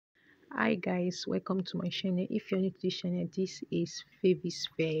Hi guys, welcome to my channel. If you're new to this channel, this is Favy's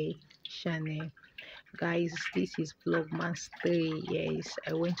Fair channel. Guys, this is vlogmas 3. Yes,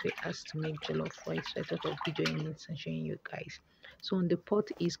 I went to a house to make jollof rice, so I thought of videoing it and showing you guys. So on the pot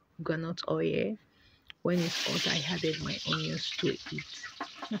is granite oil. When it's hot, I added my onions to it.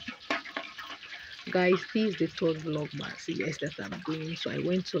 Guys, this is the third vlogmas, yes, that I'm doing. So I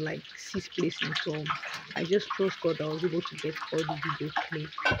went to like 6 places in town. I just trust God I was able to get all the video clear.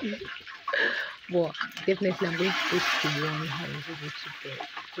 But definitely I'm going to post the one I was able to get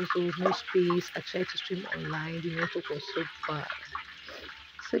because there was no space. I tried to stream online, the network was so bad.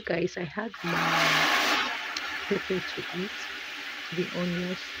 So guys, I had my pepper to eat, the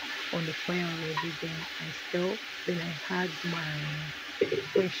onions on the fire already, then then I had my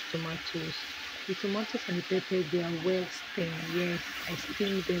fresh tomatoes. The tomatoes and the pepper, they are well steamed. Yes, I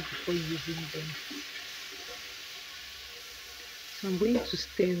steamed them before using them. So I'm going to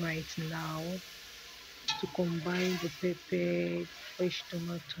stir right now to combine the pepper, fresh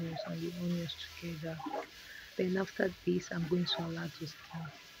tomatoes, and the onions together. Then after this, I'm going to allow to steam.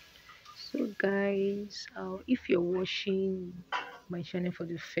 So guys, if you're watching my channel for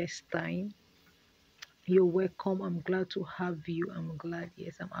the first time, you're welcome. I'm glad to have you. I'm glad,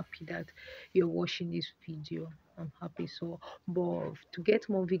 yes, I'm happy that you're watching this video. I'm happy. So but to get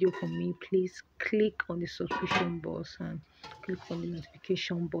more video from me, please click on the subscription button and click on the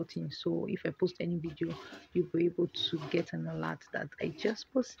notification button, so if I post any video, you'll be able to get an alert that I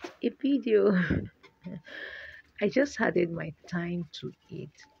just post a video. I just added my time to it.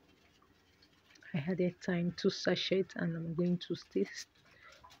 I added time to sachet, and I'm going to stay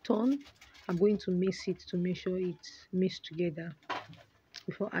turn. I'm going to mix it to make sure it's mixed together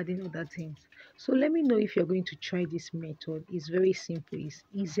before adding other things. So let me know if you're going to try this method. It's very simple. It's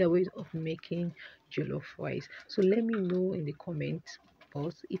easier way of making jollof rice. So let me know in the comment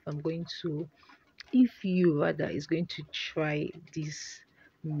box if you rather is going to try this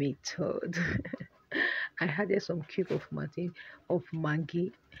method. I added some cube of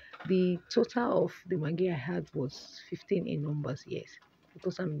Maggi. The total of the Maggi I had was 15 in numbers, yes,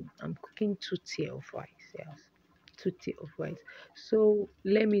 because I'm cooking 2 tier of rice, yes, 2 tier of rice. So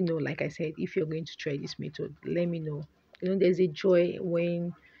let me know, like I said, if you're going to try this method. Let me know. There's a joy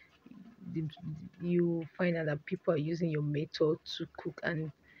when the, you find out that people are using your method to cook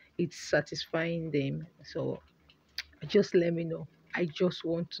and it's satisfying them. So just let me know. I just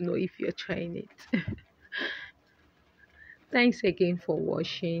want to know if you're trying it. Thanks again for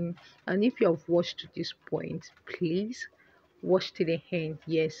watching, and if you have watched to this point, please watch to the end.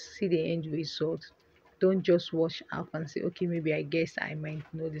 Yes, see the end result. Don't just watch up and say, okay, maybe I guess I might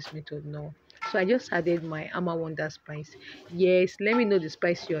know this method. No. So I just added my Ama Wonder spice. Yes, let me know the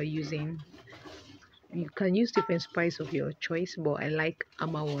spice you are using. You can use different spice of your choice, but I like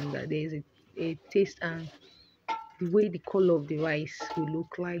Ama Wonder. There is a taste, and the way the color of the rice will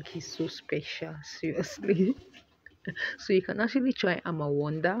look like is so special. Seriously. So you can actually try Ama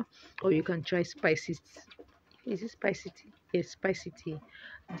Wonder, or you can try spices. Is it spicy tea? Yes, spicy tea.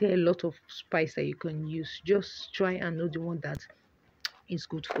 There are a lot of spice that you can use. Just try and know the one that is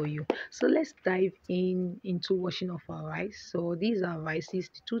good for you. So let's dive into washing of our rice. So these are rices.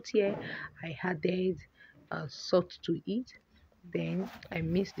 The 2 tier, I added salt to it. Then I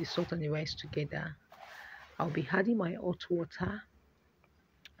mix the salt and the rice together. I'll be adding my hot water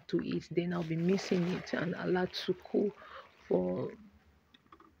to it. Then I'll be mixing it and allow to cool for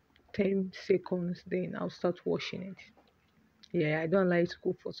 10 seconds. Then I'll start washing it. Yeah, I don't like to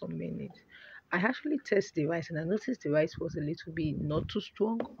cook for some minutes. I actually test the rice and I noticed the rice was a little bit not too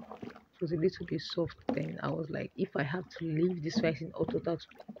strong. It was a little bit soft. Then I was like, if I have to leave this rice in hot water to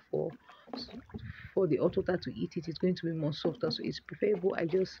cook for the hot water to eat it, it's going to be more softer. So it's preferable I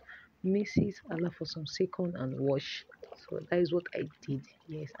just mix it, allow for some second and wash. So that is what I did.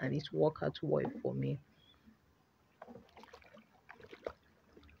 Yes, and it worked out well for me.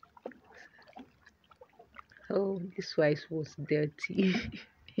 Oh, this rice was dirty.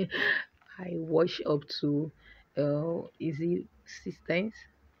 I wash up to is it 6 times?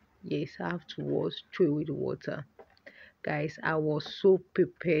 Yes, I have to wash through with water. Guys, I was so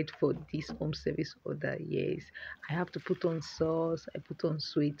prepared for this home service order. Yes, I have to put on sauce, I put on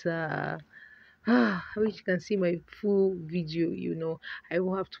sweater. I wish you can see my full video, I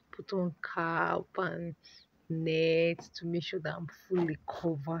will have to put on cap and net to make sure that I'm fully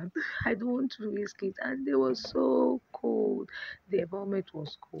covered. I don't want to risk it, and they were so cold. The environment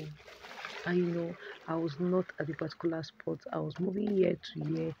was cold, and I was not at a particular spot. I was moving year to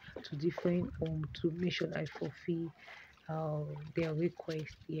year to different home to make sure I fulfill their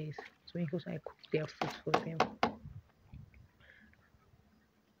request. Yes, to make sure I cook their food for them.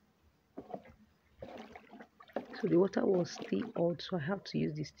 So the water was still hot, so I have to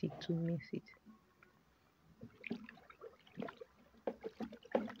use the stick to mix it.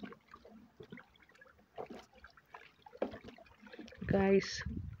 Guys,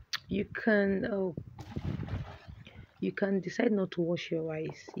 you can you can decide not to wash your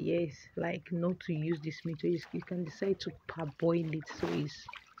rice. Yes, like not to use this method. You can decide to parboil it. So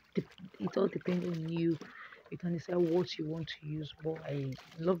it all depends on you. You can decide what you want to use. But I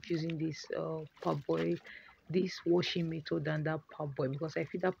love using this parboil, this washing method than that parboil, because I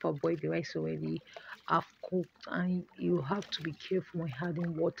feel that parboil the rice already half cooked, and you have to be careful when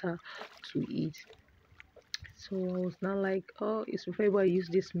adding water to it. So I was not like, oh, it's preferable I use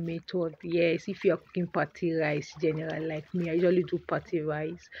this method. Yes, if you are cooking party rice, generally like me, I usually do party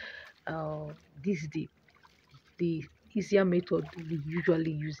rice. This is the easier method we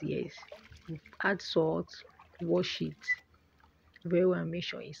usually use. Yes, add salt, wash it very well, and make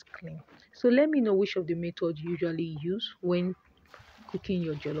sure it's clean. So let me know which of the method you usually use when cooking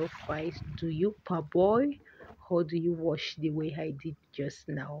your jollof rice. Do you parboil or do you wash the way I did just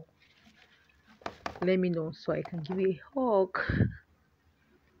now? Let me know so I can give you a hug.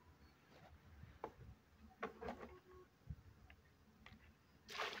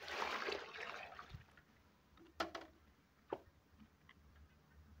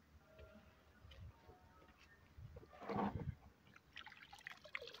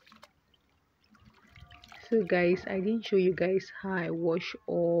 So guys, I didn't show you guys how I wash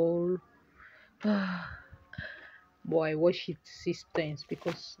all but I wash it 6 times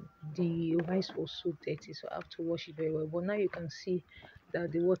because the rice was so dirty, so I have to wash it very well. But now you can see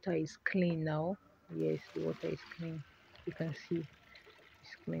that the water is clean now. Yes, the water is clean. You can see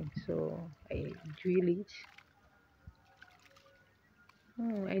it's clean. So I drill it.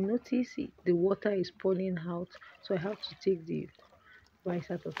 I notice the water is pouring out, so I have to take the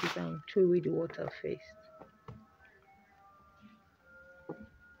rice out of it and throw away the water first.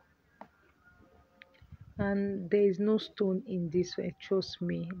 And there is no stone in this one, trust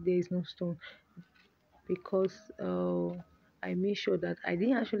me, there is no stone, because I made sure that I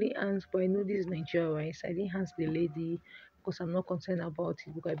didn't actually ask, but I know this is Nigeria rice. I didn't ask the lady because I'm not concerned about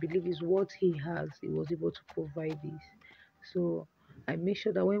it, because I believe it's what he has. He was able to provide this. So I made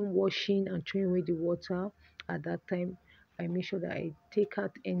sure that when washing and throwing away the water at that time, I made sure that I take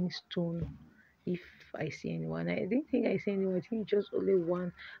out any stone if I see anyone. I didn't think I see anyone. I think just only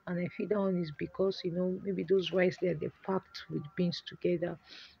one, and I feel that one is because maybe those rice there they packed with beans together.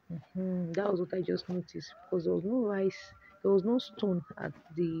 That was what I just noticed, because there was no rice, there was no stone at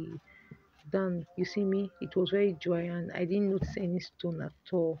the dam. You see me, it was very dry, and I didn't notice any stone at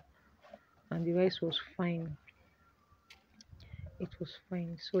all, and the rice was fine. It was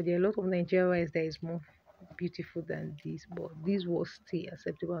fine. So there are a lot of Nigerian rice that is more beautiful than this, but this was still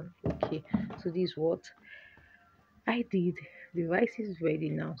acceptable and okay. So this is what I did. The rice is ready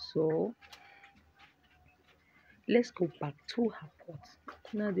now, so let's go back to our pot.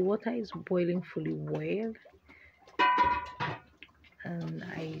 Now the water is boiling fully well, and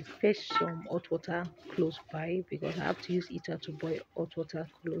I fetch some hot water close by because I have to use heater to boil hot water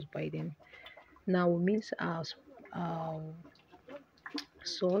close by them. Now we mix our um,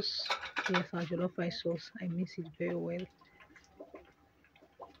 sauce. Yes, our jollof rice sauce. I mix it very well.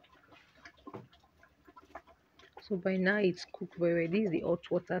 So by now it's cooked very well. This is the hot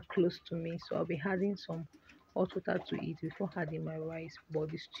water close to me, so I'll be adding some hot water to it before adding my rice. But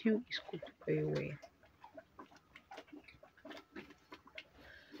the stew is cooked very well.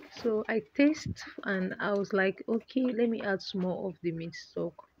 So I taste and I was like, okay, let me add some more of the meat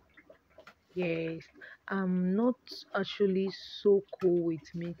stock. Yes, I'm not actually so cool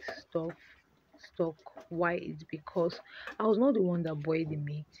with meat stock. Why? It's because I was not the one that boiled the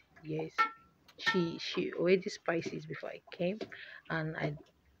meat. Yes, she already spiced it before I came, and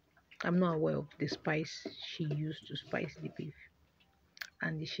I'm not aware of the spice she used to spice the beef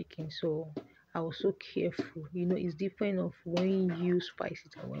and the chicken. So I was so careful. It's different of when you spice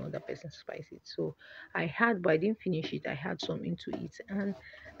it and when other person spice it. So I had, but I didn't finish it. I had some into it, and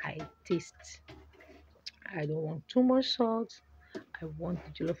I taste. I don't want too much salt. I want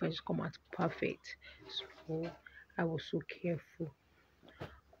the jollof rice to come out perfect. So I was so careful.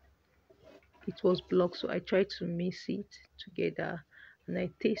 It was blocked, so I tried to mix it together, and I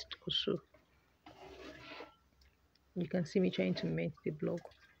taste also. You can see me trying to melt the block.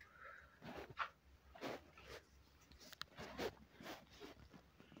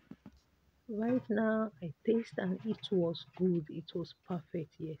 Right now, I taste and it was good. It was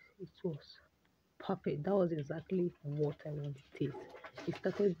perfect. Yes, it was perfect. That was exactly what I wanted to taste. It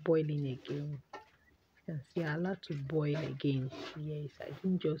started boiling again. You can see I allowed to boil again. Yes, I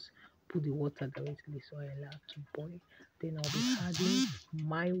didn't just put the water directly, so I allow to boil. Then I'll be adding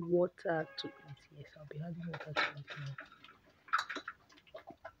my water to it. Yes, I'll be adding water to it now.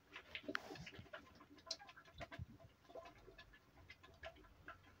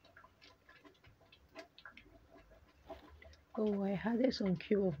 Oh, I added some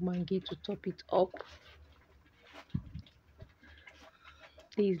cube of Maggi to top it up.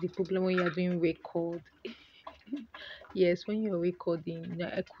 This is the problem when you are doing record. Yes, when you're recording,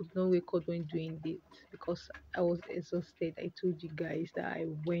 I could not record when doing this because I was exhausted. I told you guys that I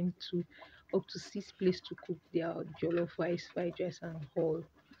went to up to 6 places to cook their jollof rice, fried rice, and all.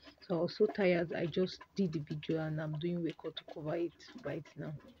 So I was so tired. I just did the video and I'm doing record to cover it right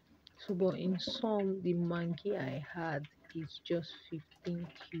now. So, but in sum, the mangi I had is just 15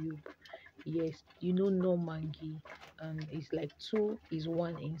 cube. Yes, you know no mangi, and it's like two is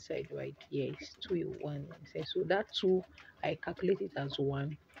one inside, right? Yes, two is one inside. So that two I calculate it as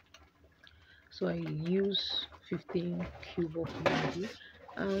one. So I use 15 cube of mangi,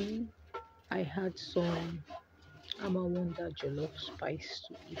 and I had some Wonder jollof spice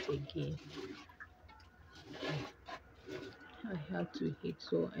to eat again. I had to eat,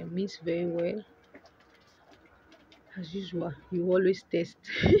 so I miss very well. As usual, you always taste.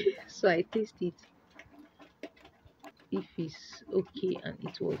 So I taste it if it's okay, and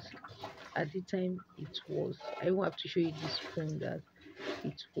it was at the time it was. I won't have to show you this spoon that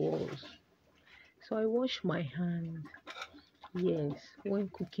it was. So I wash my hand. Yes, when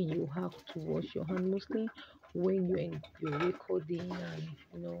cooking you have to wash your hand, mostly when you're recording,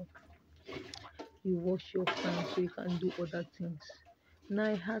 and you wash your hand so you can do other things. Now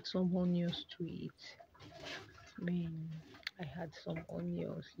I had some onions to eat. Man, I had some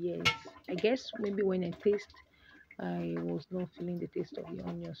onions. Yes, I guess maybe when I taste, I was not feeling the taste of the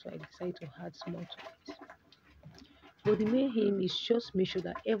onion, so I decided to add small to it. But the main aim is just make sure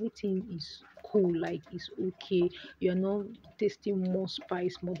that everything is cool, like it's okay. You're not tasting more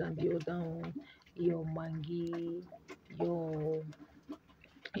spice more than the other one. Your mangi,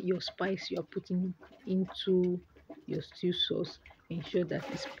 your spice you're putting into your stew sauce. Ensure that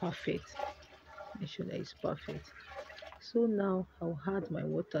it's perfect. Ensure that it's perfect. So now I'll add my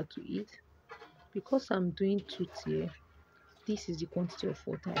water to it. Because I'm doing 2 tier, this is the quantity of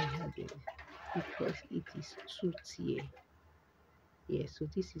water I added because it is 2 tier. Yes, so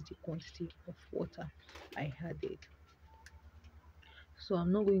this is the quantity of water I added. So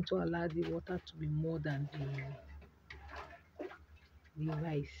I'm not going to allow the water to be more than the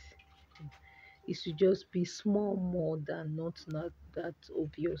rice. It should just be small more than not that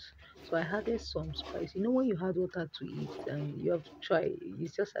obvious. So I added some spice. You know when you add water to it and you have to try,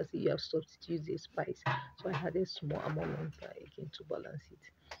 it's just as if you have substituted the spice. So I added small amount of water again to balance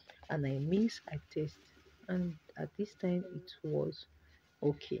it. And I taste. And at this time it was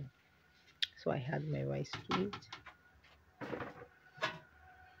okay. So I had my rice to it.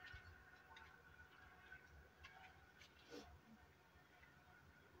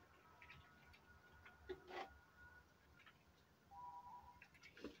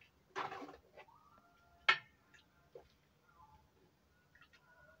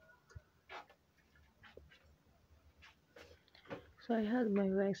 So I had my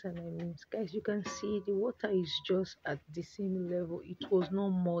rice and I mixed. Guys, you can see the water is just at the same level. It was no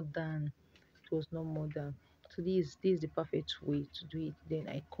more than. It was no more than. So this is the perfect way to do it. Then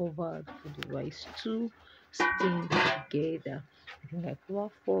I covered for the rice to steam together. I think I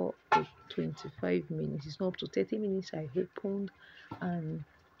covered for 25 minutes. It's not up to 30 minutes. I opened and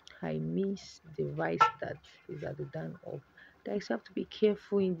I missed the rice that is at the down of. Guys, you have to be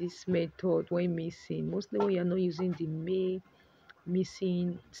careful in this method when mixing. Mostly when you're not using the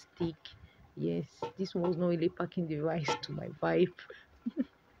missing stick. Yes, this one was not really packing the rice to my vibe.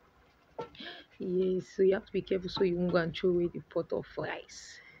 Yes, so you have to be careful so you won't go and throw away the pot of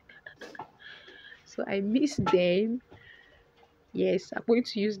rice. So I miss them. Yes, I'm going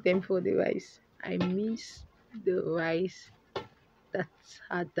to use them for the rice. I miss the rice that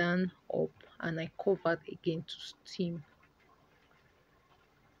are done up and I covered again to steam.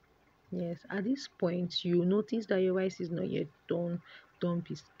 Yes, at this point, you notice that your rice is not yet done. Don't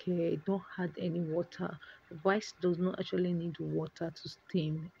be scared. Don't add any water. Rice does not actually need water to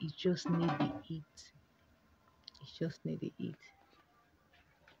steam. It just need the heat. It just need the heat.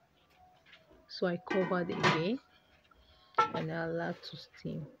 So I covered again and I allowed to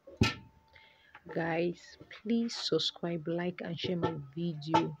steam. Guys, please subscribe, like, and share my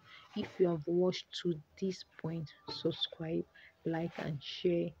video. If you have watched to this point, subscribe, like, and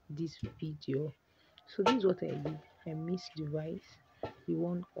share this video. So this is what I did. I mixed the rice, the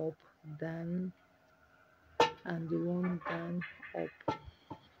one up, down, and the one down, up.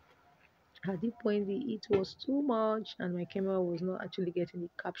 At this point, the heat was too much, and my camera was not actually getting the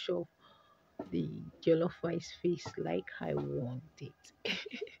capture of the jollof rice face like I want it.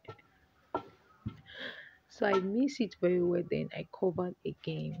 So I mix it very well. Then I covered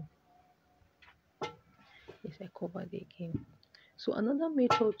again. Yes, I covered again. So another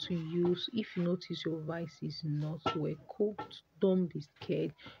method to use if you notice your rice is not well cooked, don't be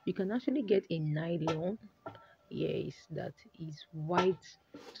scared. You can actually get a nylon, yes, that is wide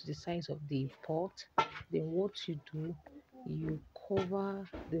to the size of the pot. Then what you do, you cover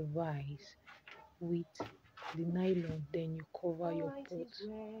the rice with the nylon, then you cover your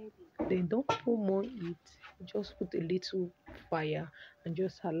pot. Then don't put more heat, just put a little fire and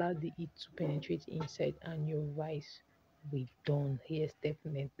just allow the heat to penetrate inside and your rice will done. Yes,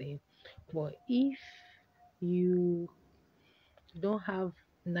 definitely. But if you don't have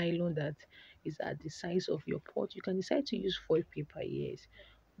nylon that is at the size of your pot, you can decide to use foil paper. Yes,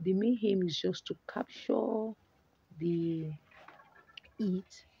 the main aim is just to capture the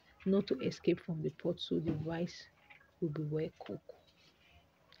heat, not to escape from the pot, so the rice will be well cooked.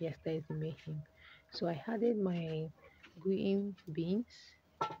 Yes, that is the main aim. So I added my green beans,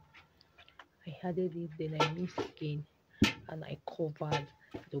 I added it, then I mixed again, and I covered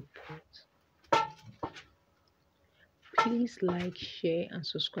the pot. Please like, share, and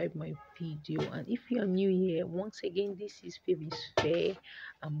subscribe my video. And if you are new here, once again, this is Phoebe's Fair.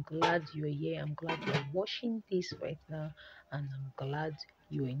 I'm glad you're here. I'm glad you're watching this right now, and I'm glad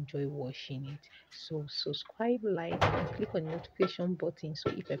you enjoy watching it. So subscribe, like, and click on the notification button, so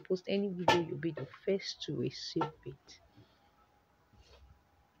if I post any video, you'll be the first to receive it.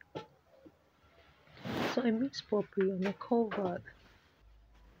 So I mixed properly and I covered.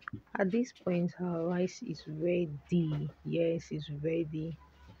 At this point, our rice is ready. Yes, it's ready.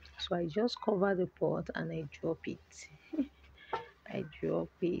 So I just cover the pot and I drop it. I drop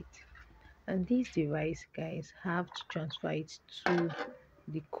it. And this device, guys, have to transfer it to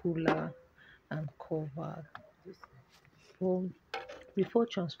the cooler and cover. For, before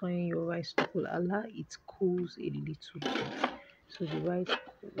transferring your rice to cooler, allow it cools a little bit. So the rice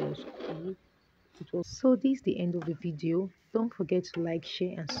was cool. So this is the end of the video. Don't forget to like,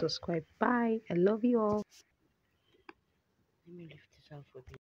 share, and subscribe. Bye. I love you all. Let me lift this out for you.